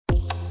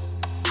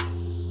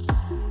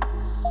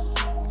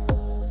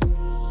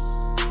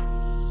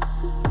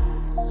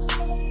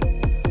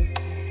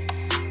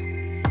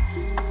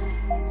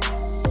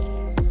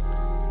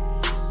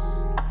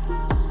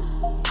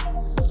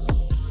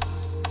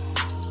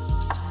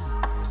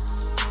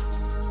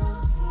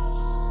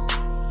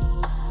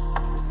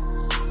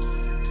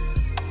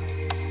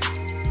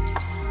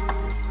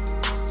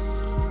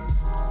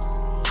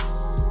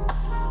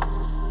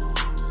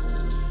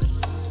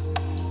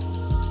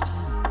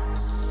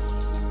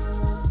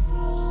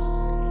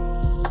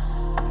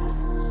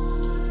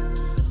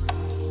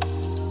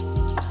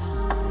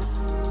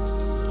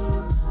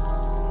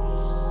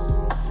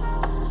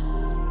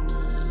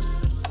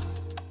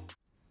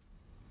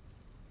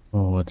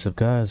What's up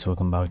guys,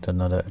 welcome back to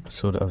another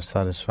episode of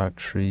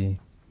Satisfactory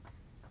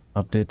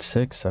Update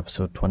 6,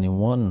 episode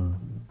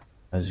 21.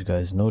 As you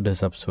guys know,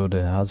 this episode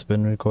has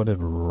been recorded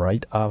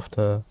right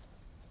after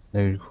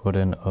the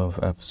recording of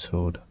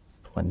episode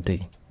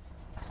 20.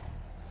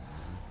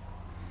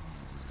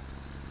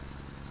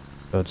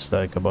 So it's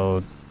like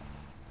about,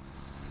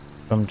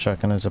 I'm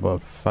checking, it's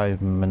about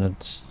 5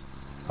 minutes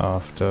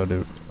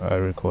after I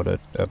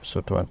recorded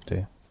episode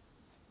 20.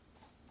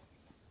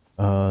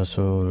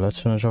 So let's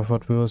finish off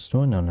what we was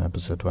doing on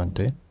episode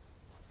 20.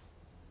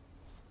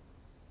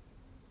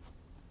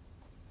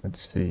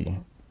 Let's see.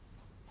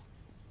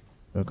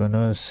 We're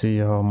gonna see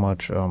how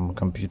much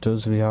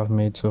computers we have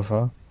made so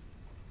far.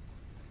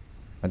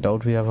 I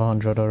doubt we have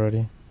 100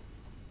 already,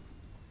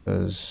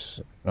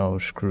 because now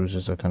screws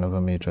is a kind of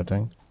a major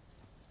thing.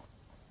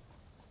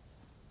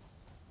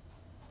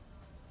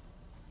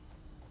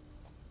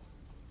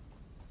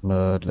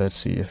 But let's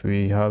see, if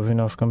we have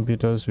enough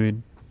computers,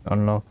 we'd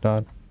unlock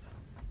that.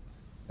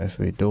 If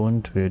we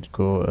don't, we'd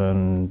go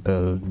and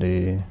build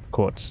the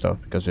Quartz stuff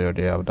because we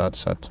already have that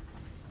set.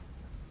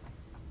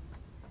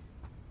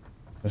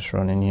 Just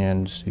run in here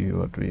and see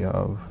what we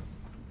have.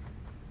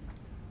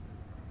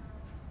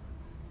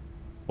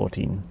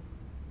 14.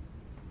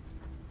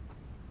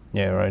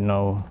 Yeah, right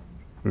now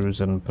screws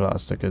and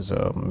plastic is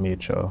a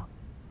major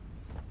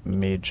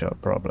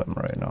problem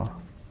right now.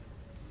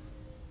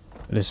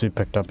 At least we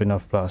picked up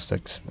enough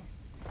plastics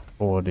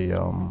for the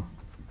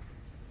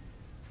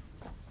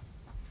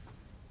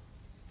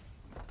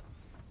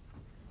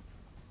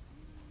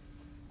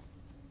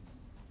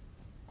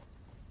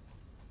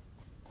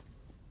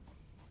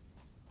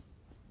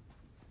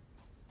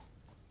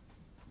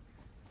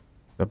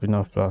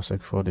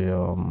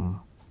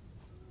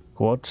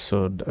Quartz,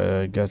 so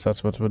I guess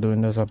that's what we're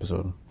doing this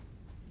episode.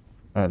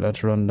 Alright,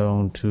 let's run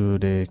down to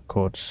the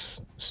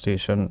Quartz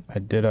station. I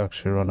did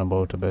actually run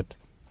about a bit.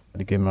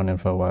 The game running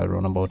for a while,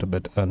 run about a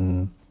bit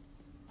and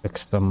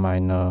fix some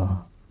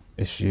minor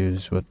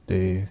issues with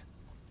the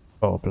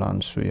power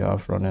plants we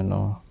have running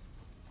now.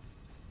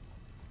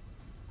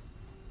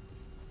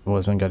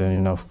 Wasn't getting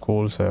enough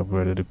coal, so I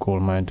upgraded the coal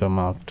mine to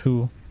Mark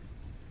II.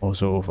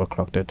 Also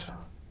overclocked it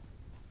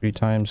 3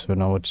 times, so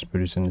now it's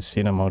producing the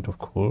insane amount of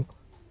coal.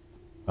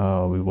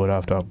 We would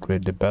have to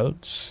upgrade the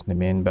belts, the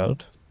main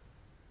belt,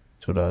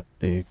 so that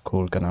the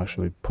coal can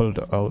actually be pulled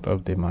out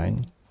of the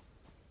mine.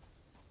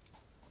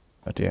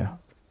 But yeah.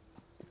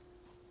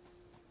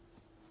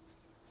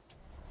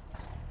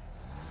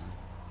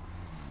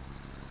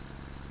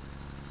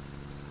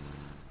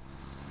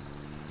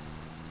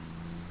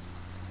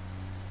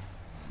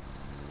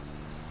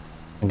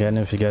 Again,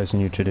 if you guys are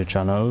new to the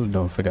channel,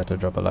 don't forget to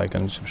drop a like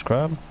and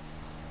subscribe.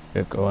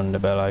 Click on the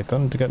bell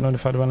icon to get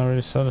notified when I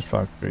release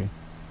Satisfactory.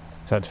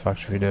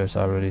 Satisfactory videos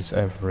are released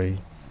every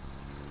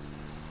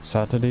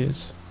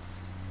Saturdays,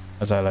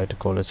 as I like to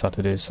call it,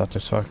 Saturdays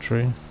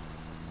Satisfactory.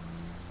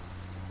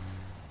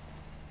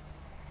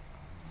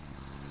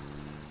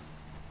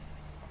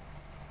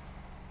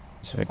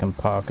 So we can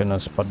park in a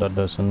spot that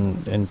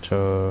doesn't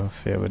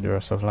interfere with the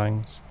rest of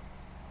lines.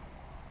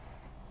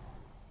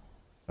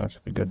 That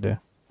should be good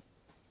there.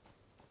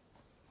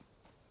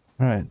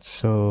 Alright,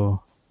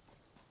 so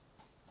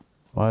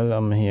while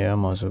I'm here,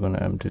 I'm also going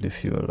to empty the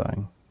fuel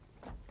line.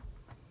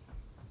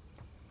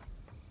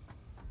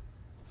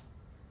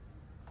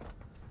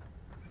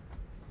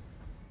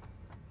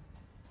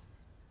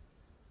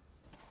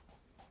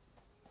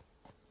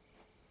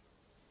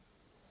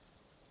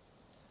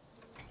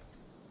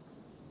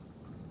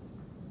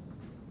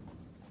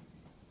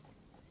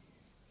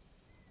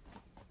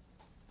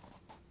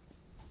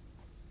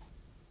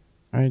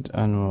 Right,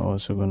 and we're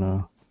also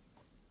gonna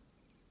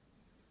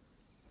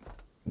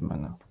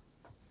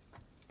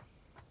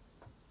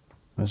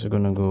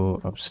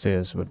go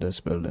upstairs with this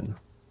building.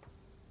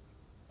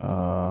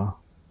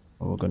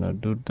 We're gonna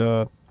do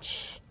that.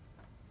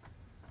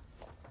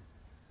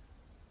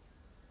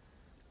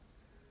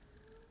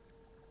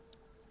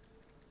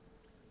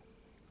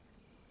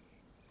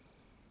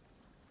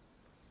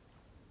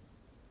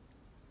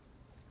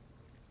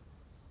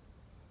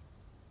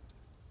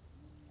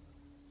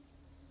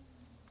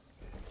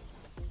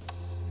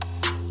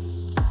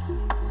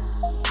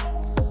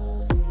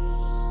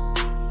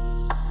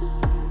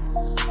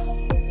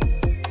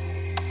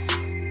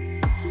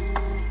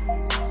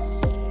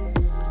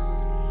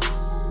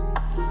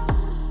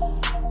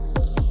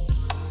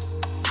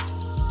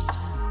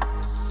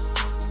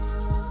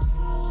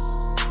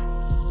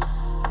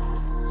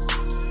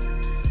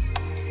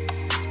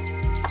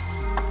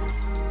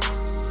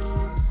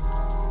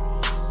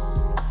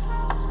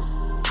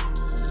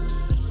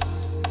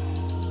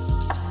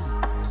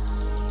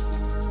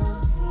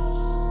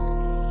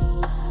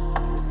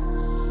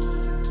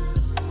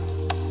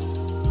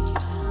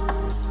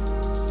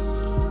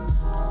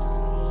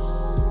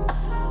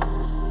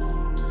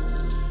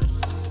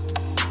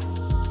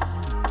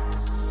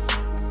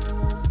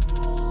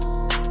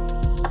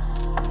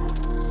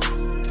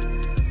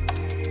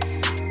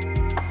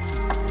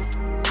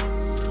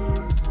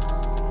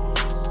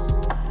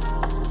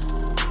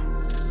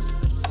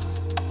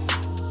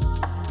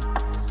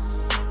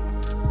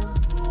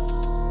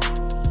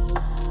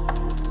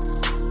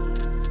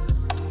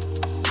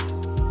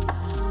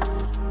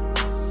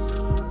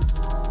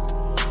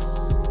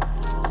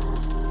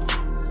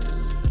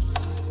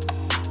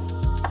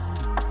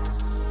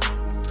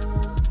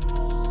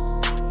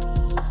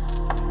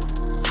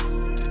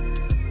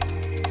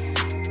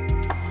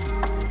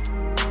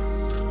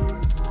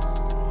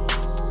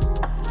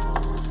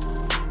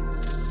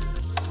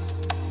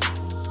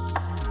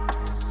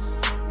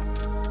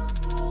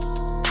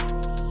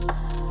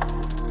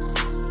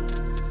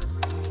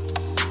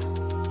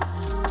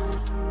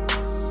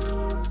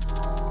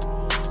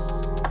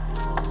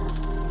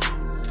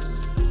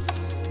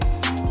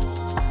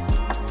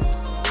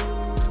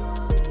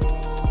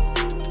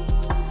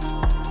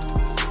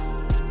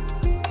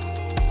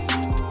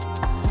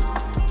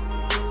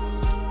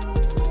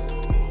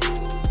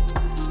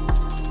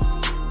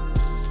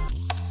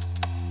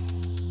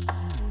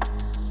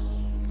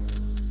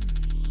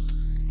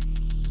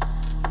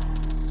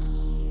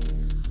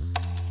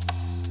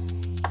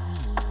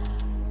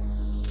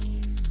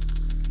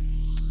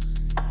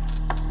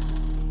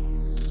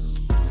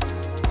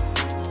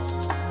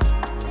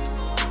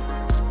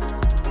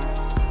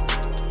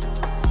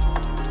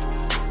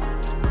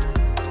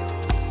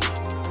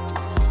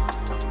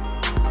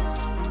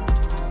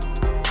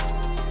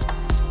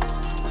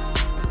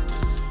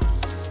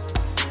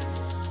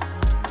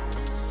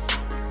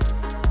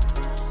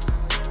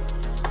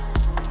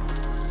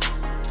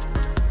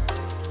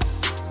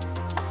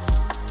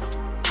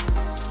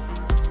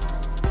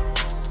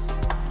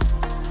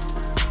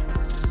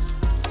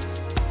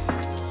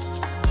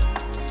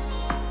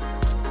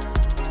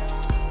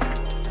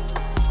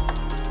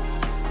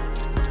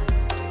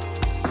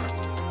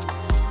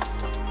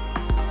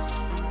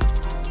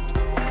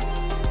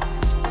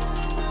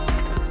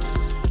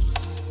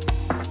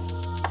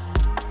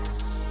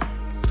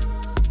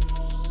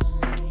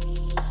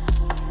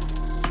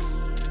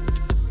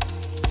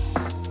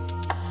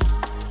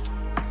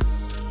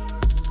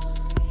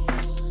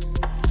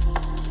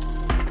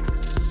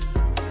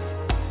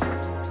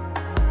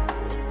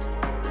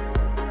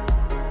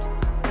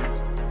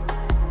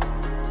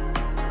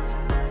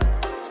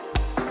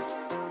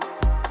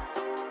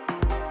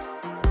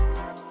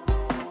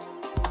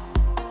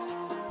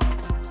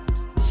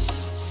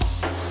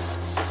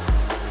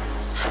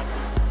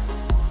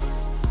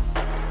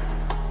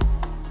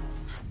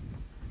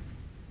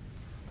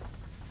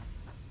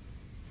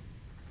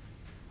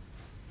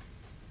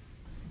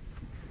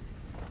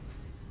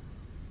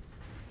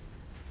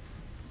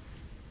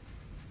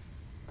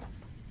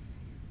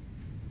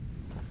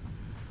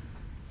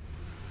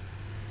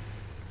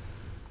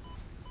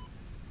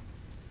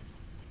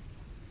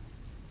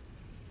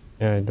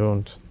 Yeah, I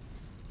don't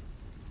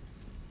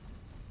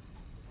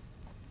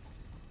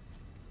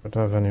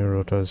have any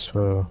rotors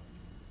for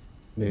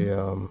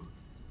the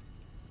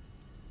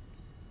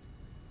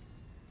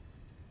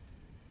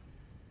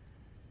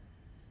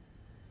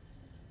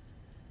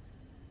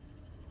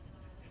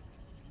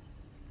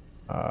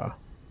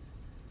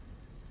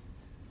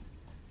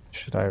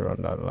should I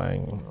run that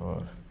line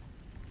or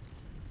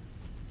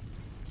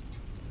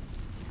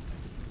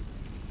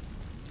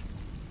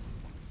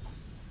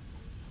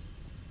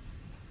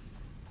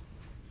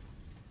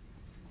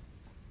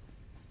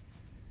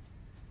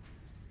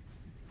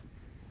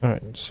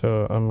alright,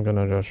 so I'm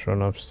gonna just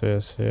run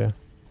upstairs here.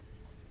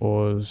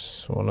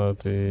 Pause one of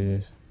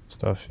the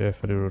stuff here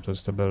for the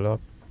rotors to build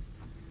up.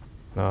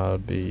 I'll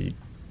be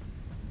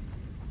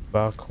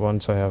back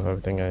once I have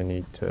everything I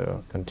need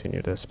to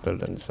continue this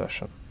building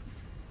session.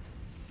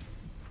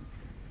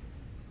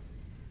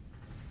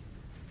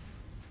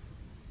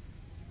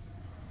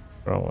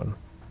 Wrong one.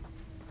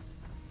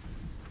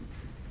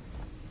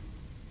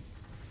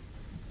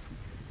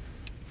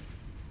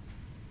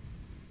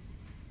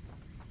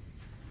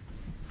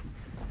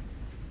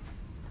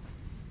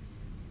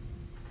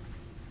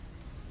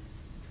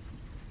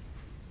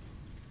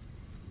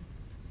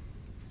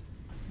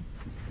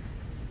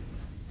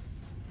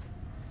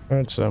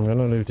 Alright, so I'm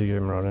gonna leave the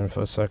game running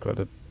for a sec, let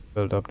it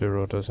build up the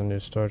rotors in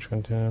the storage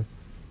container.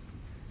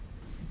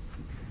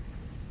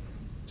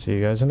 See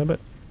you guys in a bit.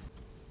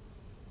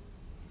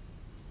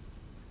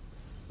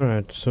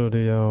 Alright, so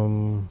the I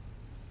don't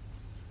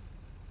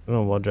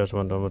know what just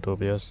went on with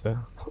OBS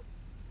there.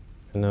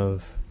 Kind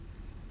of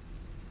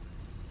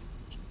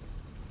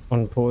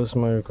unpause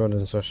my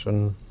recording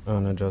session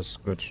and it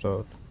just glitched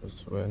out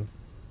as well.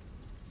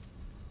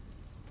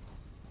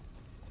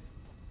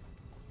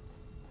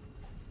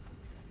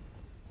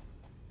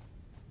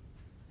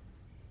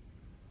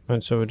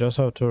 And so we just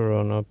have to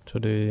run up to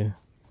the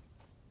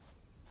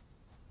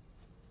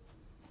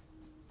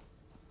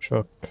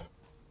truck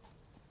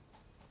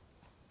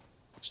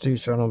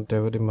station up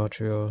there with the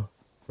material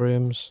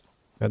frames,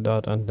 get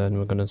that, and then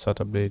we're gonna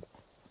set up a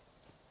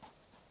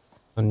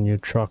new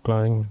truck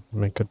line,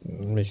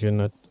 making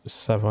it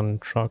 7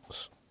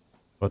 trucks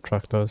or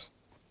tractors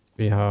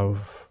we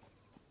have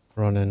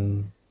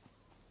running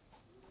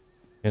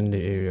in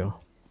the area.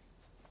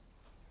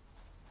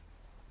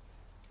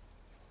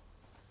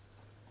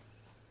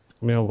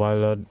 Took me a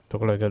while, it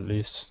took like at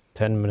least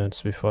 10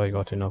 minutes before I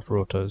got enough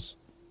rotors.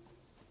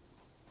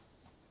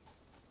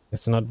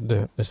 It's not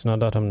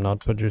that I'm not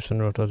producing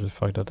rotors, it's the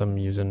fact that I'm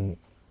using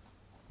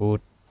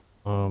both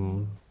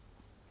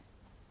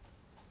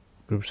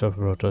groups of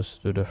rotors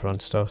to do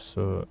different stuff,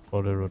 so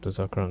all the rotors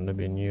are currently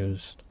being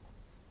used.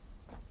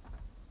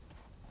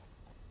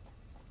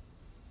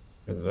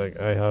 Like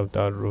I have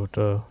that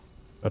rotor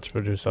that's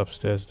produced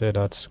upstairs there,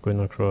 that's going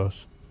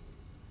across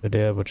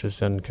there, which is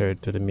then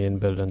carried to the main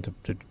building to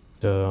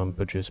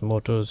produce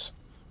motors.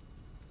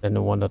 Then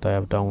the one that I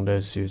have down there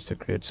is used to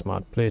create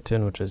smart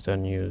plating, which is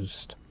then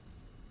used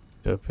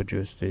to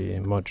produce the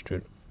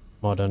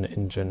modern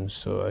engines.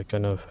 So I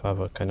kind of have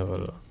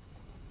a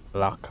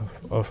lack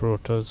of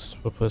rotors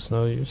for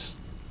personal use.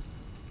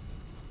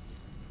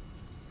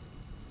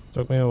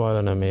 Took me a while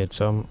and I made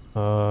some.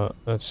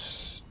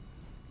 Let's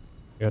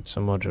get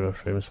some modular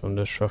frames from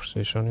this truck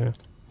station here.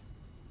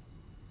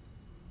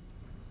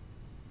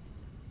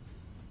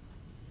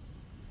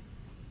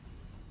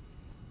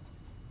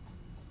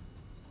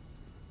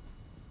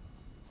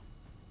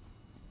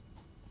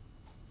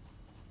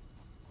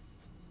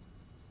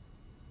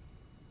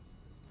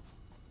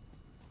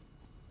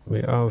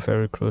 We are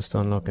very close to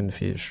unlocking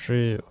phase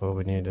 3. All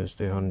we need is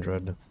the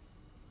 100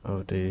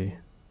 of the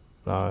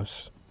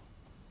last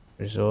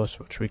resource,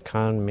 which we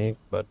can make,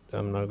 but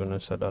I'm not gonna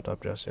set that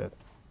up just yet.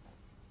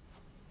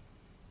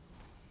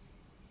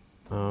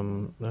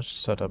 Let's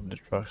set up the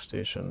truck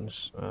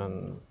stations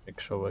and make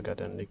sure we're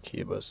getting the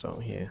cables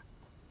down here.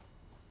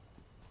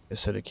 Okay,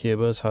 so the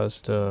cables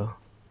has to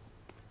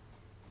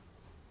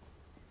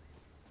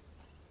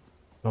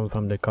come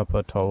from the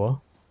copper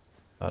tower,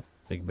 that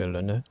big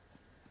building there,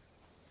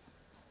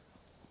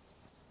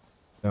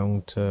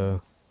 down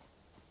to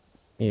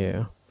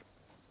here.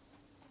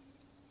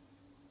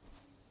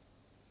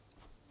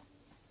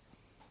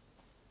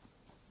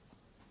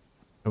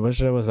 I wish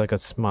there was like a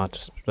smart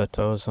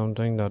splitter or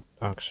something that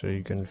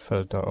actually can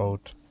filter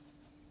out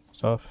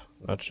stuff.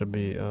 That should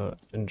be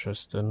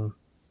interesting.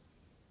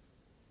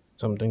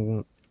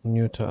 Something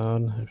new to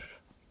add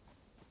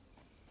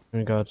in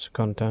regards to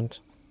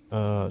content.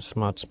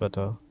 Smart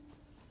splitter.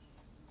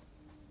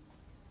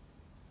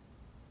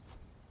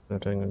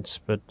 That I can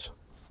split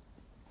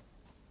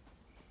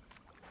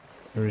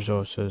the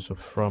resources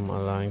from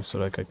a line, so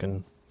like I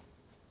can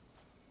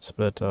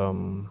split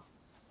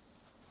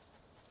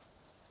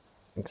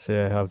like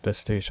say I have the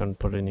station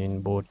pulling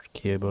in both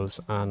cables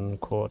and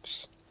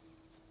quartz.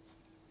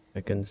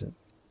 I can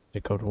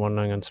take out one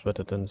line and split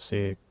it and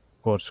say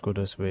quartz go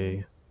this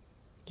way,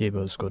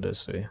 cables go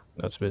this way.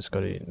 That's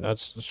basically, that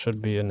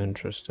should be an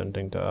interesting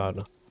thing to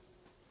add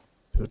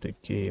to the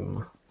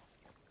game,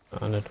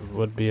 and it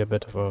would be a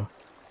bit of a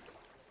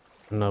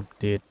an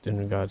update in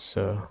regards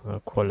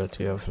to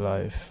quality of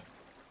life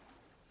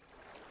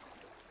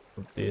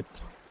update.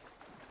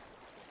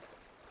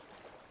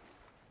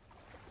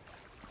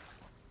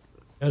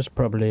 There's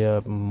probably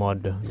a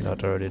mod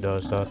that already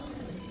does that.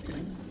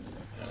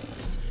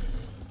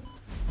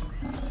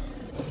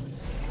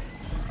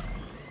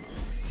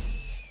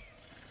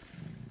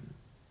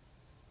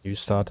 You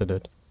started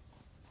it.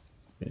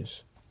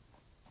 Yes.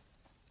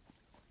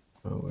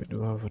 Oh, we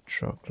do have a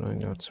truck line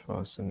that's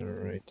passing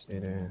right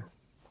there.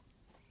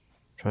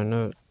 Trying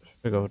to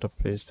figure out a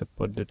place to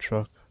put the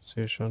truck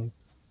station.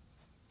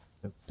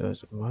 It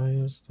does. Why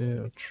is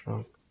there a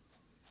truck?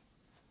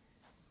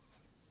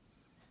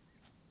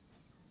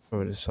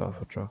 Already saw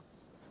a truck.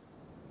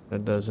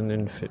 That doesn't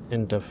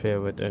interfere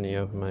with any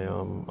of my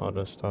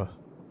other stuff.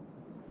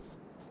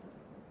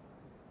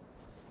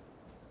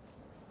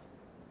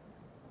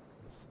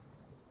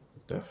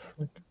 The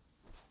frick?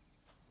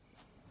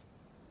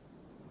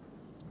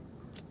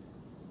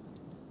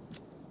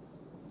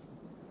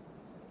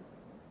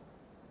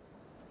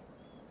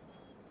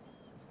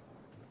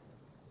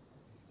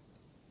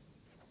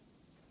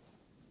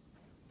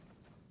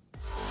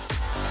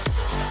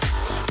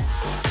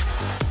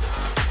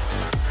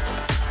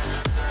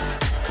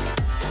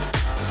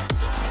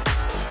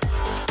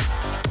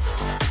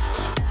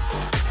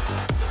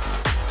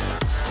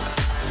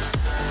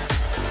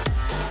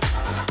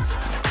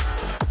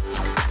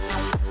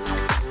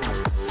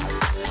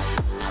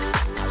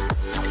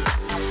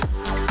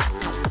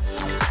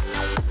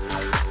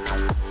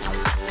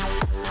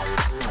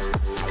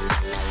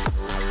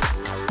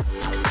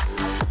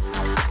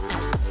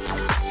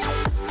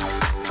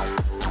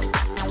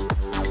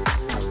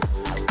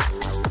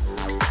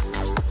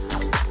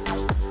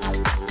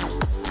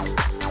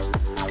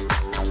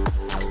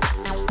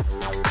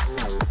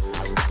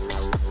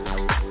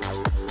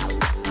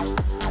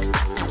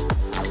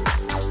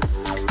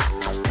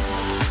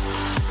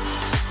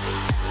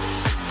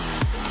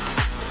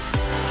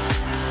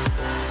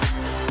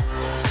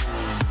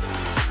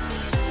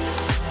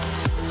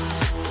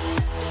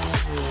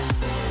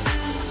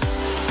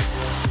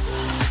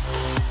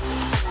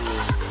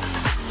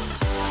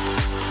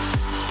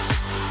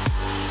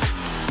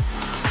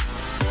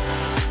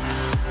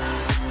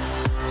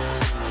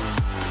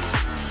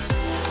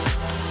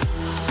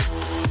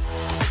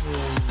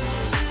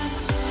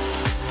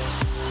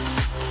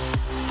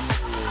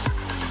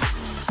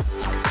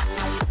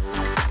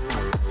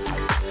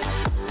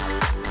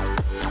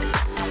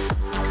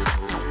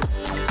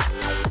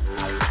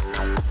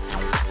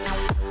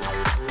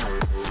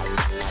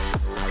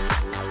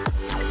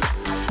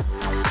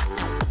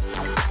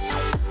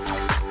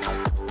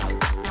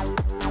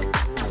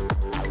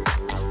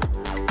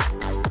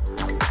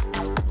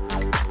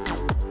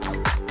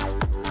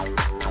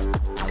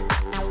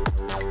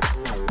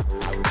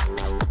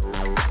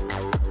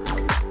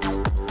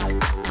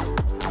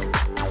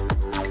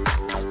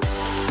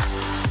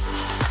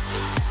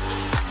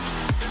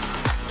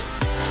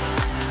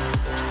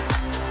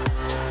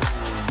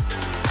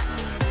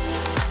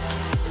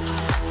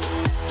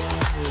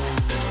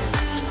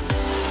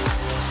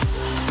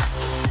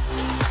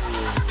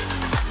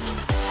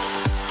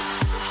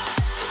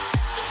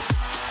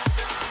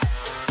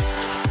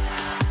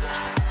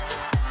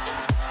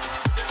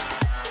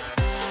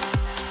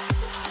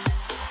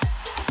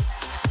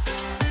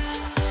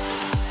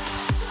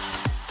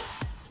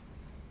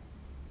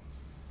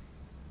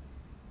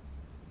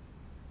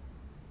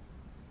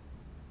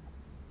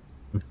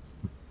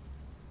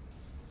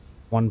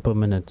 1 per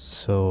minute,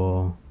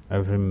 so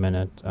every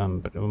minute,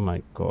 but oh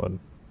my god.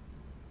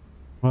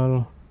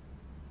 Well,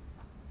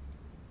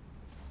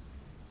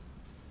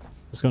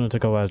 it's gonna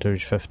take a while to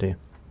reach 50.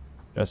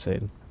 Just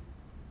saying.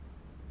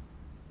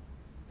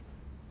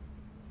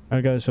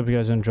 Alright guys, hope you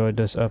guys enjoyed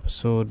this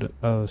episode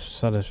of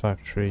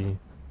Satisfactory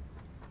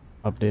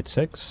Update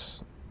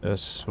 6.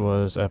 This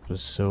was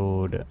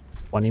episode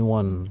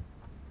 21.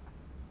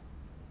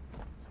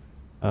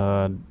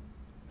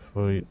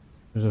 For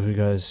those of you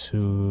guys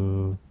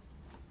who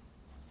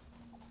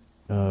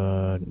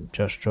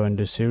just joined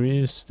the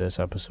series, this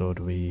episode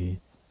we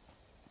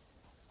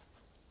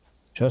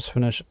just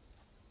finished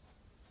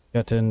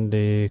getting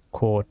the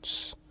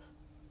Quartz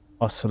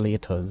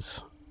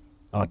oscillators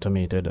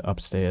automated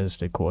upstairs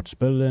the Quartz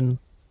building.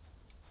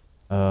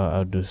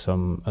 I'll do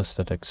some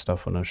aesthetic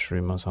stuff on a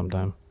stream or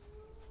sometime.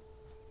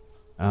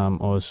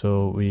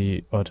 Also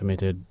we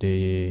automated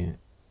the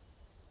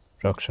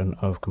production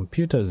of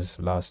computers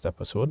last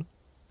episode,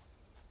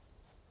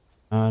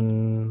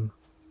 and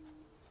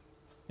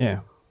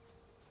yeah,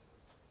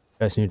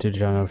 guys new to the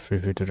channel, feel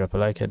free to drop a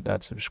like, hit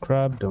that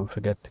subscribe, don't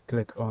forget to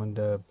click on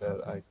the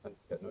bell icon to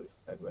get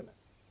notified when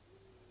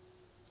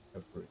I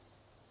upload.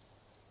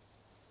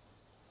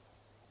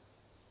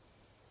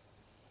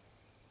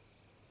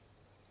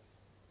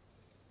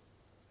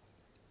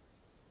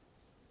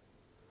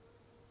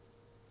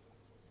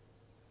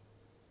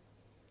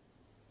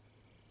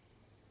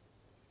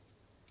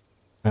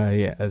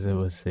 Yeah, as I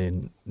was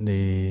saying,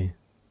 the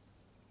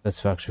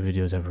satisfactory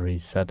videos every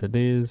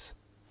Saturdays.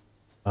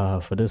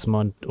 For this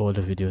month, all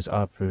the videos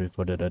are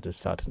pre-recorded at the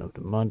starting of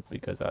the month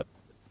because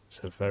it's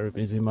a very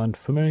busy month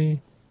for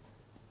me.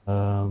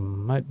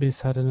 Might be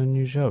starting a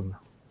new job,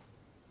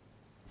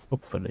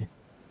 hopefully.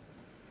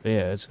 But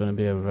yeah, it's gonna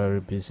be a very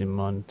busy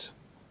month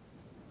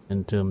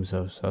in terms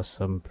of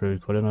some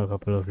pre-recording a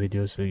couple of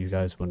videos, so you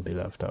guys won't be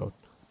left out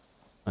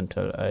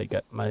until I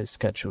get my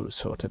schedule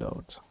sorted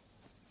out.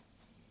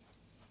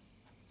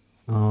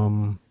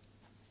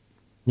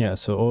 Yeah,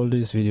 so all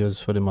these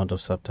videos for the month of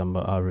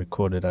September are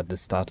recorded at the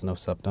starting of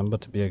September,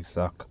 to be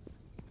exact,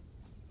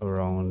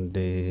 around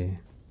the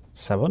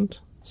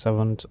 7th,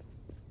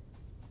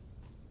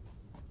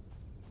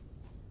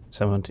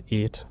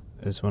 8th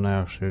is when I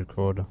actually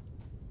record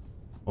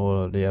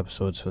all the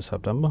episodes for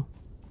September.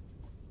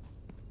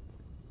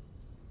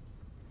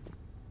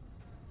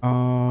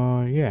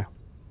 Yeah.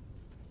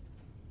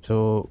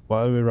 So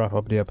while we wrap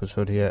up the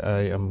episode here,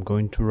 I am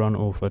going to run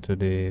over to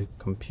the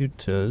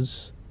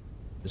computers,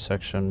 the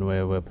section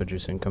where we're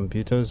producing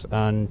computers,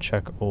 and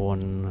check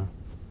on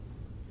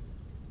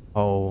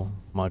how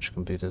much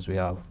computers we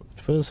have.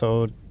 First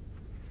out,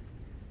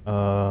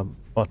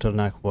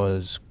 bottleneck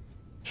was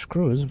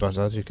screws, but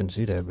as you can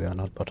see there, we are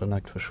not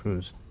bottlenecked for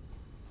screws.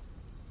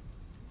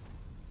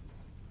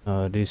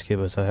 These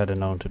cables are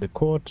heading down to the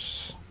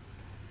Quartz.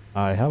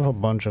 I have a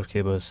bunch of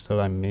cables still.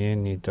 I may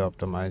need to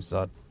optimize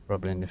that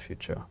probably in the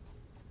future.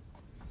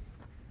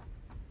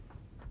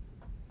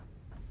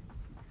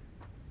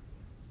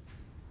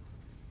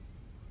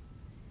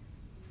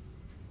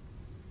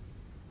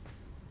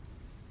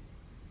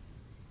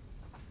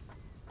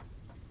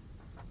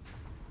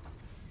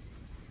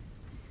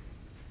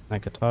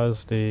 Like it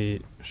has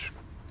the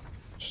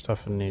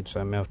stuff it needs,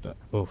 so I may have to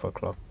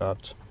overclock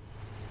that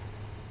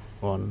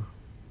one.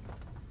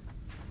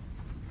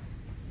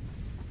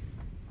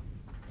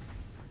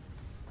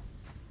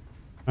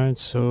 Alright,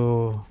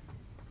 so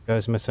if you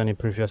guys missed any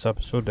previous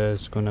episode,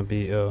 there's gonna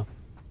be a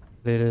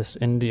playlist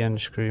in the end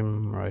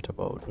screen right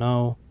about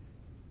now.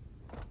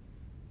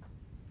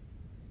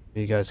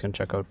 You guys can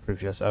check out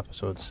previous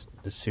episodes.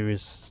 The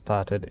series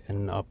started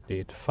in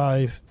update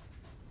 5.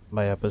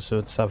 By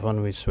episode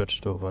 7 we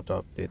switched over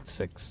to update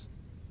 6.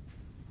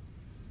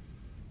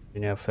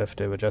 We have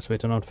 50, we're just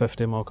waiting on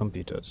 50 more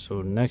computers.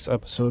 So next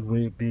episode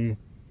will be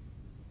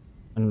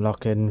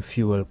unlocking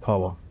fuel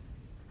power,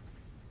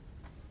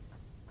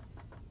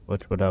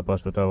 which would help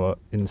us with our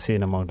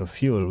insane amount of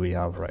fuel we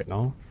have right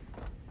now.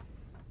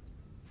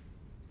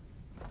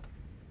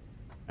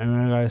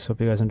 Anyway guys, hope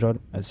you guys enjoyed.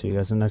 I'll see you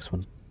guys in the next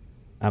one.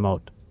 I'm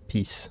out.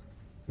 Peace.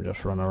 We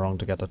just run around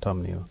to get a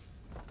thumbnail.